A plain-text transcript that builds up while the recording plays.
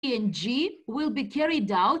and G will be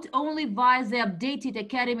carried out only via the updated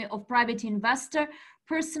Academy of Private Investor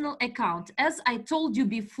personal account. As I told you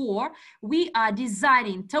before, we are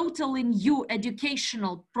designing totally new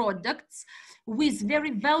educational products with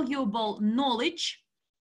very valuable knowledge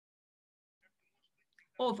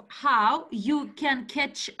of how you can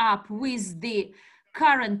catch up with the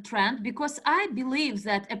current trend, because I believe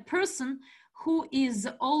that a person who is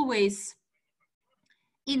always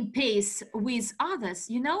in pace with others,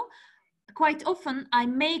 you know, quite often I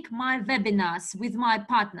make my webinars with my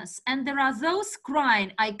partners, and there are those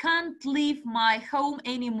crying, I can't leave my home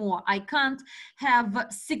anymore, I can't have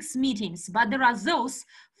 6 meetings, but there are those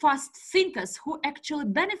fast thinkers who actually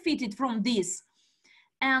benefited from this.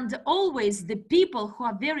 And always the people who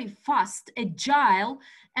are very fast, agile,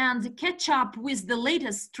 and catch up with the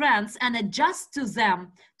latest trends and adjust to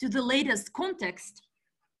them, to the latest context,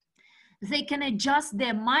 they can adjust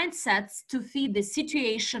their mindsets to fit the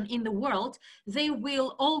situation in the world, they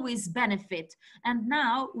will always benefit. And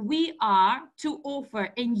now we are to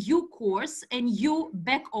offer a new course, a new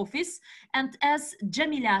back office. And as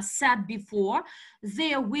Jamila said before,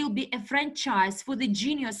 there will be a franchise for the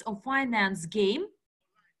Genius of Finance game.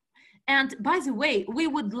 And by the way, we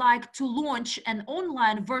would like to launch an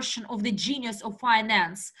online version of the Genius of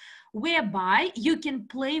Finance, whereby you can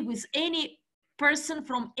play with any person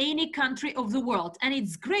from any country of the world. And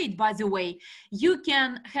it's great, by the way. You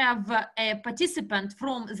can have a participant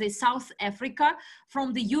from the South Africa,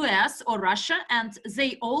 from the US or Russia, and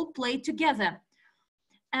they all play together.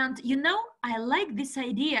 And you know, I like this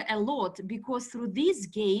idea a lot, because through this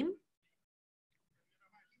game,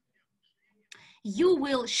 you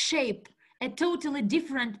will shape a totally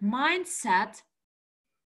different mindset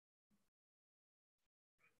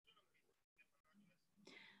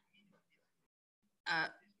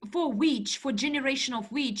for generation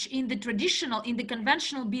of which in the traditional, in the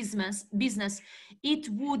conventional business, it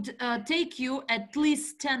would take you at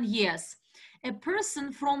least 10 years. A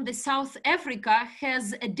person from the South Africa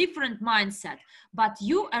has a different mindset, but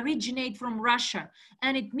you originate from Russia.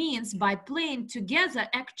 And it means by playing together,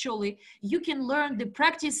 actually, you can learn the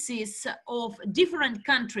practices of different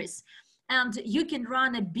countries. And you can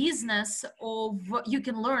run a business you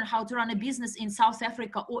can learn how to run a business in South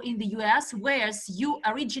Africa or in the US, whereas you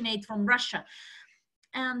originate from Russia.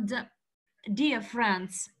 And dear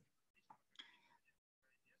friends,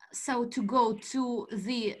 so to go to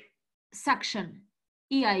the section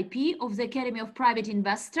EIP of the Academy of Private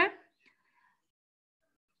Investor,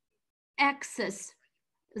 access,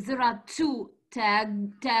 there are 2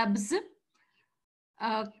 tabs,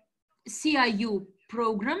 CIU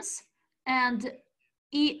programs and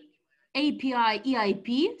API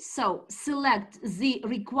EIP. So select the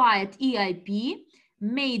required EIP,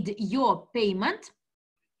 made your payment.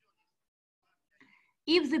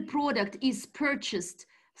 If the product is purchased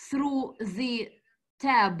through the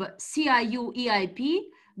tab CIU EIP,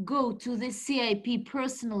 go to the CIP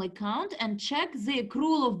personal account and check the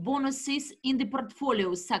accrual of bonuses in the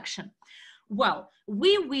portfolio section. Well,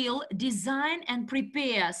 we will design and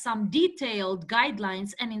prepare some detailed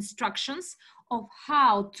guidelines and instructions of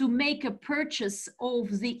how to make a purchase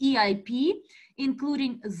of the EIP,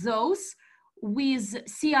 including those with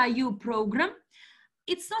CIU program.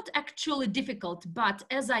 It's not actually difficult, but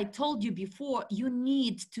as I told you before, you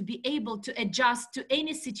need to be able to adjust to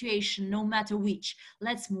any situation, no matter which.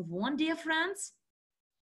 Let's move on, dear friends.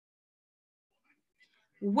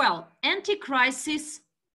 Well, anti-crisis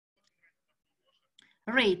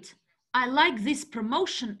rate. I like this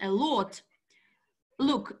promotion a lot.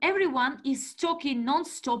 Look, everyone is talking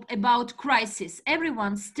non-stop about crisis.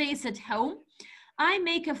 Everyone stays at home. I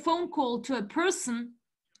make a phone call to a person,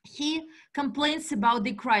 he complains about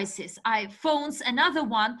the crisis. I phones another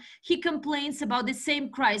one, he complains about the same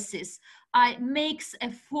crisis. I makes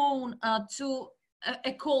a phone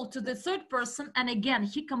a call to the third person, and again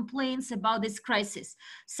he complains about this crisis.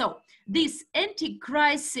 So this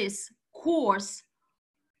anti-crisis course,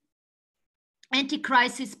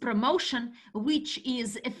 anti-crisis promotion, which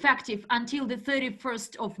is effective until the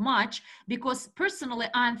 31st of March, because personally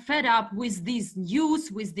I'm fed up with this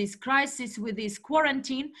news, with this crisis, with this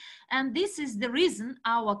quarantine, and this is the reason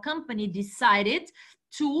our company decided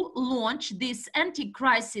to launch this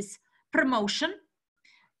anti-crisis promotion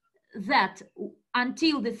that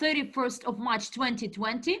until the 31st of March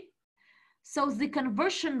 2020. So the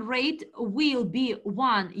conversion rate will be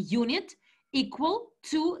 1 unit equal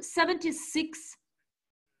to 76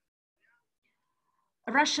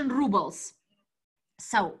 Russian rubles.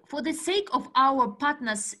 So for the sake of our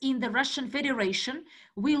partners in the Russian Federation,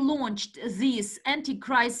 we launched this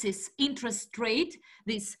anti-crisis interest rate,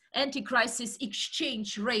 this anti-crisis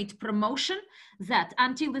exchange rate promotion, that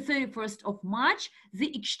until the 31st of March,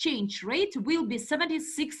 the exchange rate will be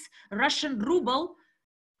 76 Russian ruble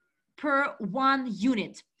per 1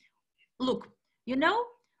 unit. Look, you know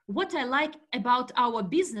what I like about our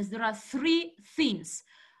business? There are 3 things.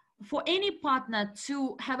 For any partner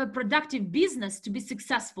to have a productive business, to be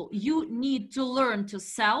successful, you need to learn to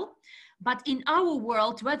sell. But in our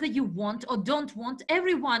world, whether you want or don't want,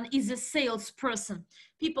 everyone is a salesperson.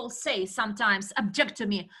 People say sometimes, object to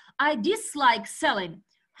me, I dislike selling.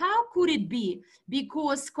 How could it be?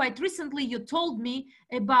 Because quite recently you told me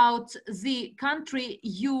about the country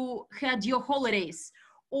you had your holidays,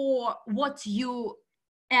 or what you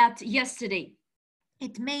ate yesterday.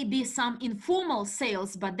 It may be some informal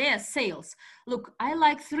sales, but they're sales. Look, I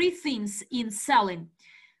like 3 things in selling.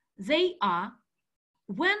 They are,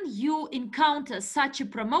 when you encounter such a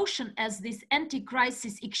promotion as this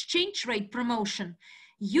anti-crisis exchange rate promotion,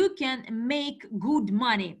 you can make good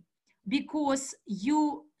money because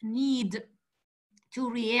you need to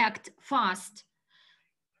react fast.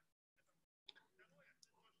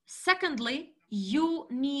 Secondly, you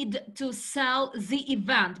need to sell the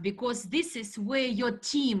event because this is where your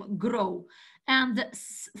team grow. And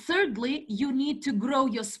thirdly, you need to grow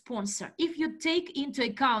your sponsor. If you take into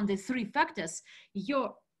account the 3 factors,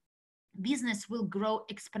 your business will grow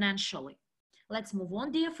exponentially. Let's move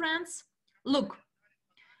on, dear friends. Look,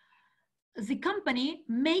 the company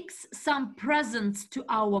makes some presents to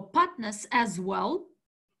our partners as well.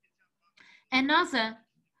 Another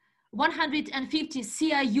 150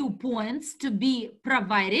 CIU points to be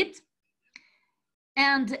provided,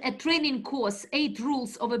 and a training course, 8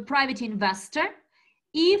 rules of a private investor,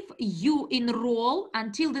 if you enroll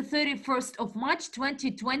until the 31st of March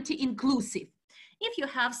 2020 inclusive. If you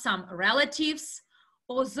have some relatives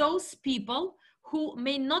or those people who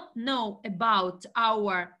may not know about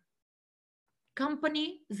our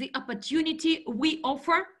company, the opportunity we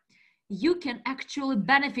offer, you can actually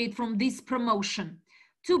benefit from this promotion.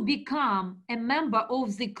 To become a member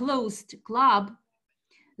of the closed club,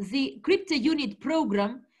 the Cryptounit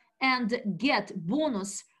program, and get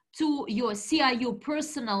bonus to your CIU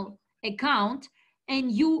personal account, a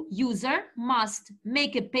new user must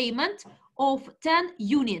make a payment of 10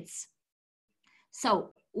 units.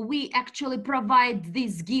 So we actually provide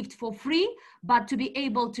this gift for free, but to be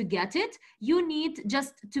able to get it, you need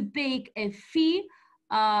just to pay a fee,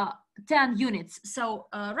 10 units. So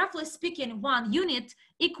roughly speaking, 1 unit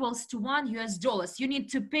equals to $1. You need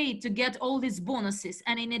to pay to get all these bonuses.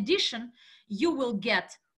 And in addition, you will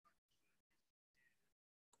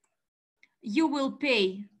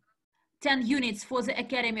pay 10 units for the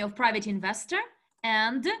Academy of Private Investor.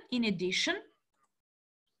 And in addition,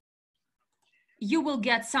 you will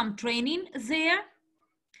get some training there.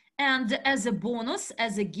 And as a bonus,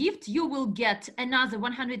 as a gift, you will get another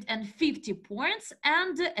 150 points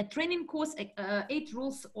and a training course, 8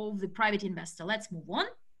 rules of the private investor. Let's move on.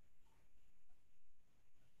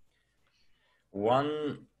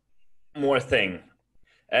 One more thing.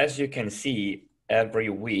 As you can see, every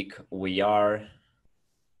week we are,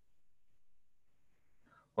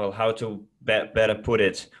 well, how to better put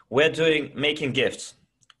it, we're making gifts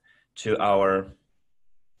to our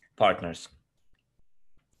partners.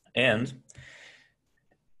 And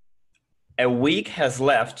a week has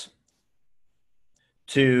left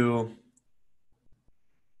to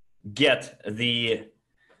get the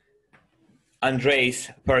Andrei's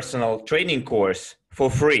personal training course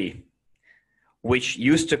for free, which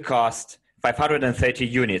used to cost 530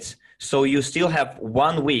 units. So you still have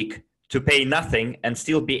 1 week to pay nothing and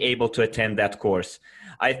still be able to attend that course.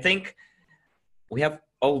 I think we have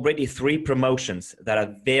already 3 promotions that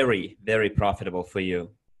are very, very profitable for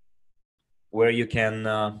you, where you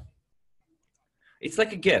can, it's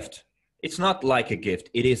like a gift. It's not like a gift,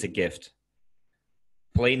 it is a gift.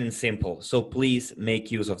 Plain and simple. So please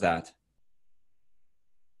make use of that.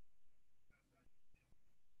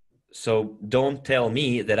 So don't tell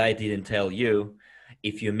me that I didn't tell you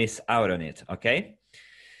if you miss out on it, okay?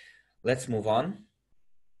 Let's move on.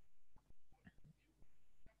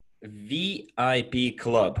 VIP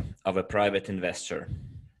club of a private investor.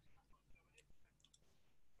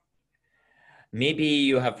 Maybe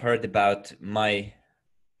you have heard about my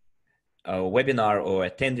webinar or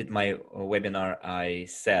attended my webinar. I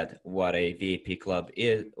said what a VIP club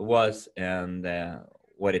was and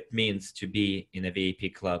what it means to be in a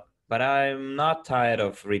VIP club. But I'm not tired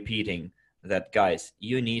of repeating that, guys.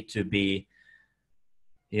 You need to be,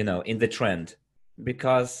 in the trend,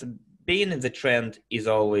 because being in the trend is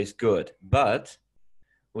always good, but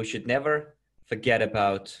we should never forget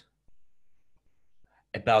about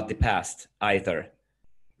the past either.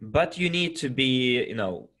 But you need to be,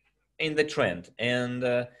 in the trend. And